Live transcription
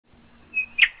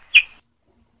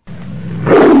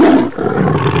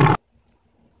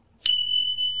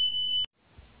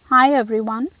Hi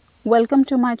everyone, welcome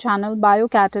to my channel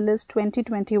Biocatalyst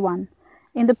 2021.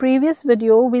 In the previous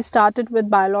video, we started with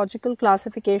biological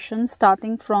classification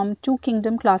starting from two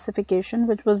kingdom classification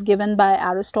which was given by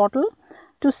Aristotle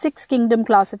to six kingdom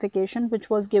classification which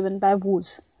was given by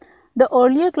Woose. The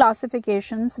earlier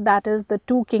classifications, that is the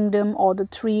two kingdom or the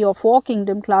three or four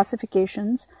kingdom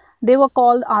classifications, they were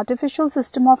called artificial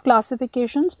system of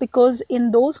classifications because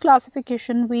in those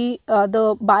classification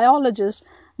the biologist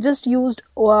just used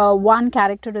one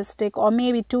characteristic or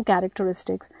maybe two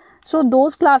characteristics. So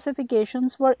those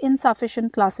classifications were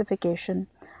insufficient classification.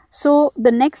 So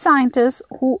the next scientist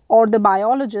or the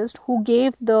biologist who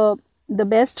gave the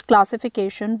best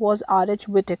classification was R.H.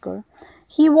 Whittaker.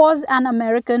 He was an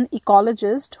American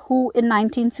ecologist who in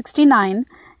 1969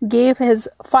 gave his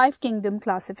five kingdom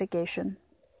classification.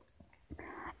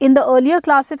 In the earlier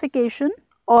classification,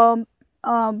 all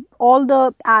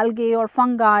the algae or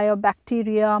fungi or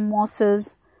bacteria,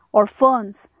 mosses or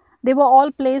ferns, they were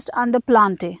all placed under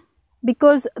plantae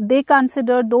because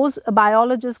those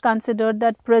biologists considered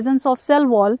that presence of cell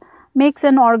wall makes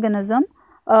an organism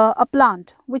a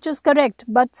plant, which is correct,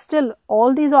 but still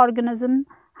all these organisms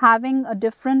having a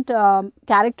different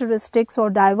characteristics or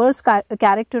diverse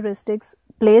characteristics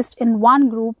placed in one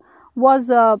group was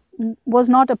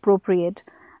not appropriate.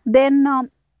 Then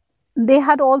they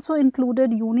had also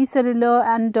included unicellular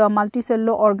and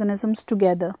multicellular organisms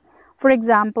together. For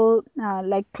example,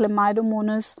 like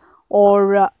Chlamydomonas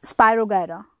or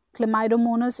Spirogyra.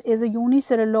 Chlamydomonas is a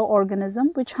unicellular organism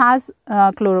which has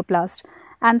chloroplast,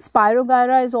 and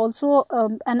Spirogyra is also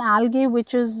an algae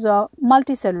which is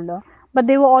multicellular, but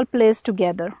they were all placed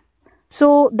together.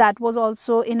 So that was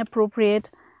also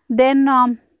inappropriate.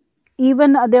 Then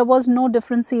even there was no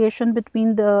differentiation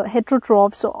between the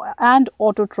heterotrophs and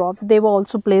autotrophs. They were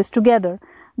also placed together.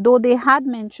 Though they had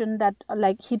mentioned that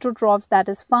like heterotrophs, that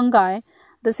is fungi,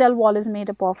 the cell wall is made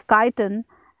up of chitin,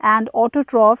 and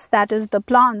autotrophs, that is the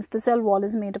plants, the cell wall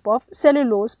is made up of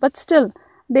cellulose, but still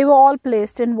they were all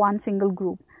placed in one single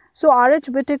group. So R.H.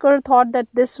 Whittaker thought that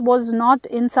this was not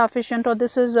insufficient or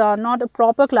this is not a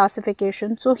proper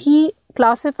classification. So he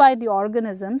classified the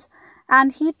organisms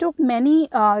and he took many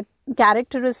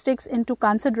characteristics into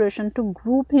consideration to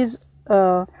group his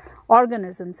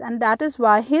organisms, and that is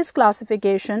why his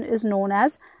classification is known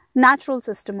as natural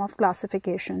system of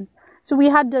classification. So we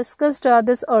had discussed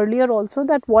this earlier also,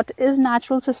 that what is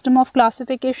natural system of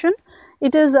classification.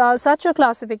 It is such a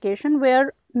classification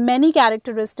where many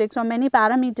characteristics or many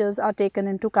parameters are taken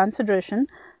into consideration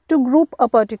to group a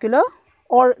particular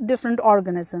or different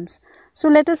organisms. So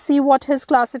let us see what his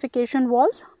classification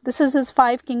was. This is his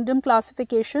five kingdom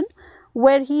classification,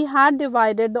 where he had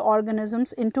divided the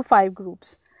organisms into five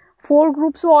groups. Four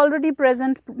groups were already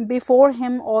present before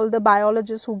him, all the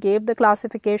biologists who gave the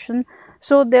classification.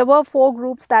 So there were four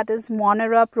groups, that is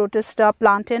Monera, Protista,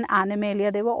 Plantae and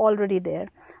Animalia. They were already there.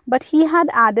 But he had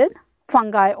added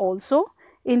fungi also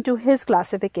into his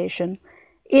classification.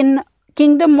 In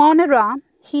kingdom Monera,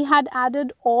 he had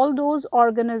added all those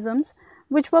organisms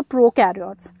which were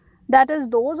prokaryotes. That is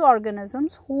those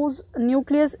organisms whose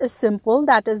nucleus is simple,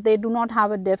 that is they do not have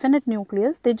a definite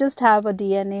nucleus, they just have a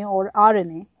DNA or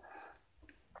RNA.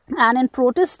 And in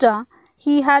Protista,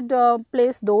 he had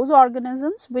placed those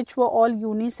organisms which were all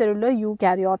unicellular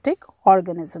eukaryotic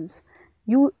organisms.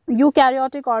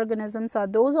 Eukaryotic organisms are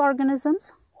those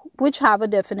organisms which have a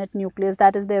definite nucleus,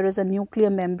 that is there is a nuclear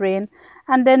membrane,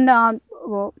 and then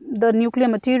the nuclear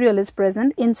material is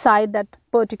present inside that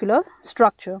particular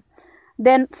structure.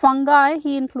 Then fungi,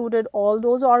 he included all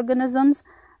those organisms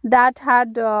that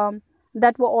had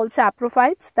that were all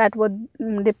saprophytes, that were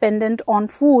dependent on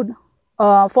food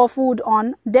for food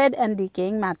on dead and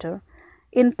decaying matter.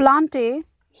 In Plantae,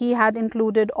 he had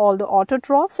included all the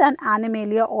autotrophs, and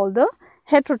Animalia all the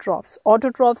heterotrophs.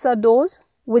 Autotrophs are those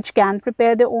which can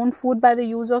prepare their own food by the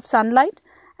use of sunlight,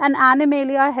 and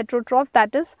Animalia heterotrophs,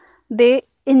 that is they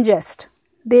ingest,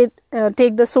 they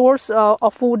take the source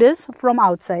of food is from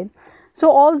outside. So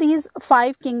all these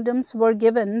five kingdoms were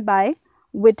given by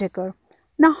Whittaker.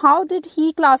 Now how did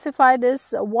he classify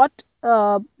this? What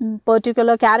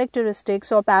particular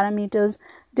characteristics or parameters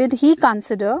did he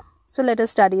consider? So let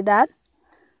us study that.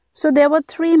 So there were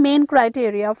three main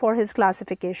criteria for his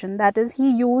classification, that is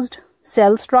he used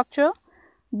cell structure,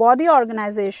 body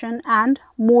organization and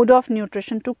mode of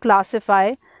nutrition to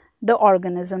classify the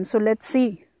organism. So let's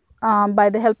see by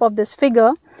the help of this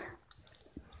figure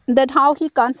that how he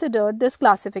considered this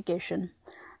classification.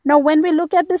 Now when we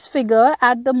look at this figure,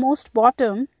 at the most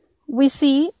bottom we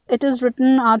see it is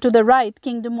written to the right,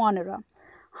 kingdom Monera.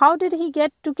 How did he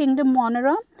get to kingdom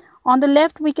Monera? On the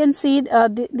left, we can see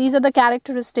these are the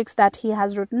characteristics that he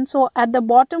has written. So at the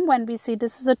bottom, when we see,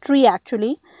 this is a tree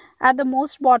actually. At the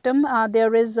most bottom,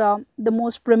 there is the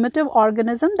most primitive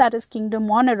organism, that is kingdom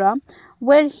Monera,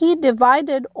 where he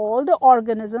divided all the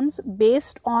organisms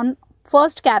based on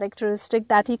first characteristic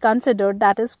that he considered,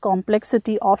 that is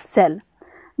complexity of cell.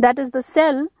 That is, the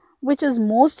cell which is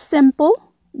most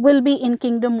simple will be in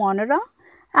kingdom Monera,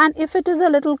 and if it is a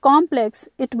little complex,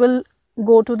 it will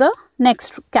go to the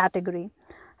next category.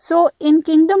 So in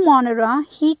kingdom Monera,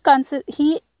 he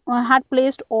had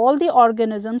placed all the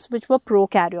organisms which were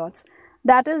prokaryotes,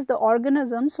 that is, the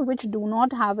organisms which do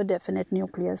not have a definite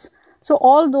nucleus. So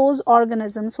all those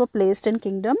organisms were placed in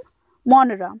kingdom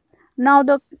Monera. Now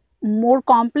the more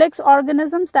complex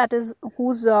organisms, that is,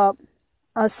 whose a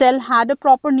cell had a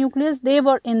proper nucleus, they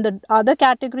were in the other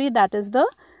category, that is the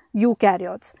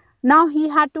eukaryotes. Now he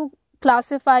had to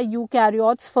classify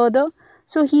eukaryotes further,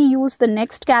 so he used the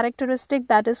next characteristic,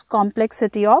 that is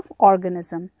complexity of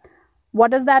organism.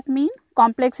 What does that mean?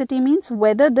 Complexity means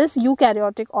whether this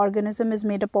eukaryotic organism is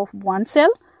made up of one cell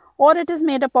or it is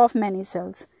made up of many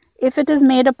cells. If it is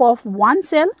made up of one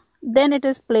cell, then it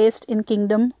is placed in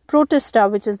kingdom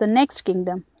Protista, which is the next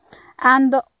kingdom,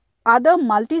 and the other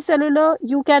multicellular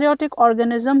eukaryotic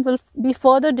organism will be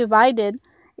further divided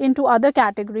into other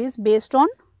categories based on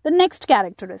the next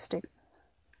characteristic.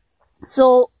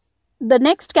 So the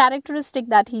next characteristic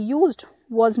that he used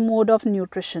was mode of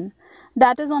nutrition.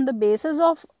 That is, on the basis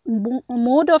of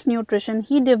mode of nutrition,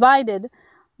 he divided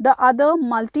the other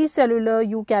multicellular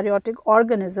eukaryotic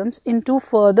organisms into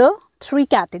further three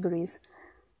categories.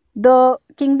 The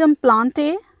kingdom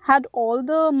Plantae had all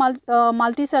the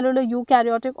multicellular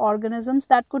eukaryotic organisms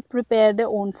that could prepare their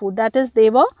own food. That is, they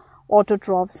were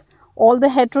autotrophs. All the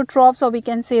heterotrophs, or we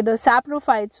can say the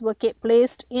saprophytes, were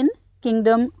placed in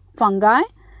kingdom Fungi,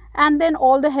 and then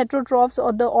all the heterotrophs,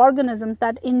 or the organisms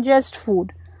that ingest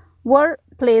food, were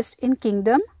placed in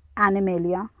kingdom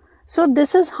Animalia. So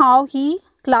this is how he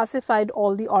classified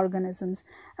all the organisms,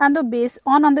 and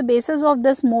on the basis of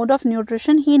this mode of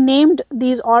nutrition, he named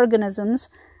these organisms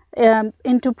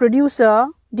into producer,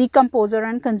 decomposer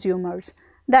and consumers.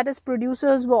 That is,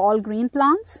 producers were all green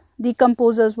plants,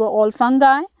 decomposers were all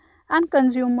fungi, and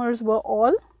consumers were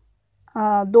all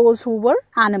those who were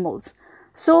animals.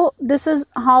 So this is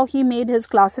how he made his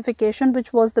classification,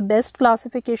 which was the best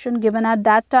classification given at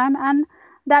that time, and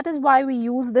that is why we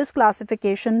use this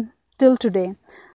classification till today.